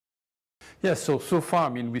Yes, so far, I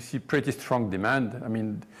mean, we see pretty strong demand. I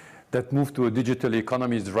mean, that move to a digital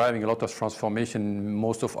economy is driving a lot of transformation in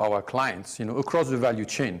most of our clients, across the value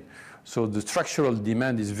chain. So the structural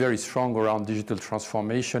demand is very strong around digital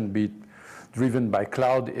transformation, be it driven by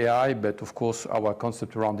cloud, AI, but of course our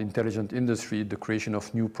concept around intelligent industry, the creation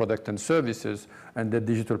of new products and services, and the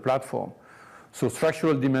digital platform. So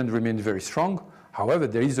structural demand remains very strong. However,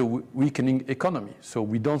 there is a weakening economy. So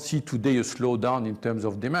we don't see today a slowdown in terms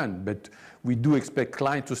of demand, but we do expect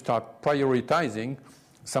clients to start prioritizing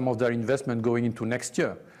some of their investment going into next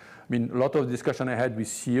year. I mean, a lot of discussion I had with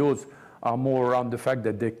CEOs are more around the fact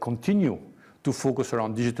that they continue to focus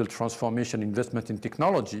around digital transformation, investment in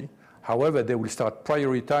technology. However, they will start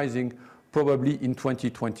prioritizing probably in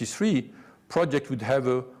 2023, projects would have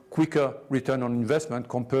a quicker return on investment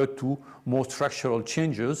compared to more structural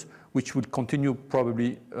changes, which would continue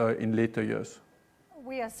probably in later years.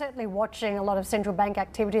 We are certainly watching a lot of central bank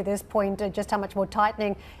activity at this point, just how much more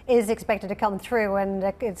tightening is expected to come through. And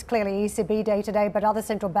it's clearly ECB day today, but other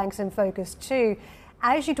central banks in focus too.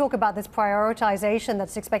 As you talk about this prioritization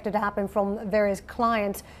that's expected to happen from various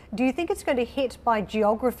clients, do you think it's going to hit by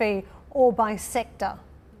geography or by sector?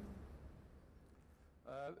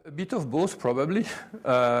 A bit of both, probably.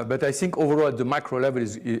 But I think overall at the macro level,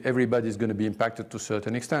 everybody is going to be impacted to a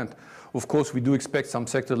certain extent. Of course, we do expect some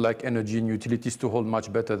sectors like energy and utilities to hold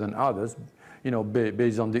much better than others,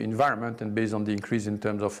 based on the environment and based on the increase in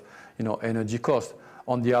terms of, energy cost.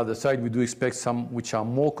 On the other side, we do expect some which are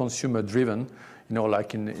more consumer-driven,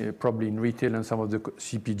 like probably in retail and some of the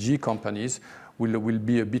CPG companies will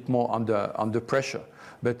be a bit more under pressure.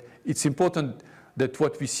 But it's important that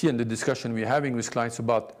what we see in the discussion we're having with clients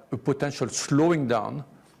about a potential slowing down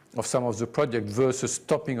of some of the projects versus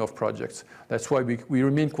stopping of projects. That's why we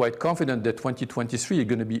remain quite confident that 2023 is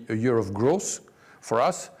going to be a year of growth for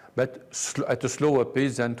us, but at a slower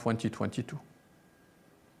pace than 2022.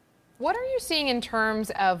 What are you seeing in terms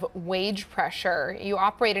of wage pressure? You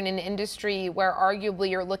operate in an industry where arguably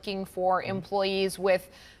you're looking for employees with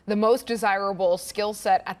the most desirable skill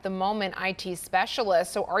set at the moment, IT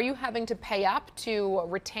specialists. So are you having to pay up to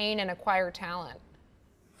retain and acquire talent?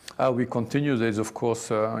 We continue. There's, of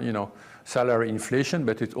course, salary inflation,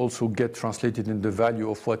 but it also gets translated in the value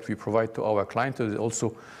of what we provide to our clients.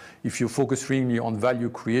 Also, if you focus really on value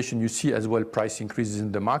creation, you see as well price increases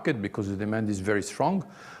in the market because the demand is very strong.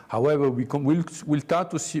 However, we'll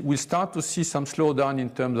start to see some slowdown in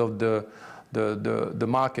terms of the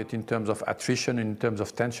market, in terms of attrition, in terms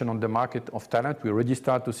of tension on the market of talent. We already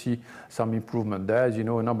start to see some improvement there. As you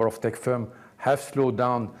know, a number of tech firms have slowed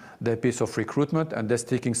down their pace of recruitment, and that's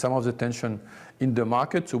taking some of the tension in the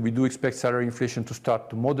market. So we do expect salary inflation to start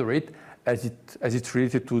to moderate as it's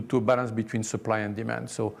related to a balance between supply and demand.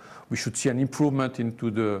 So we should see an improvement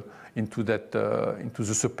into the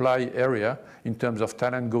supply area in terms of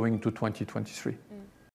talent going into 2023.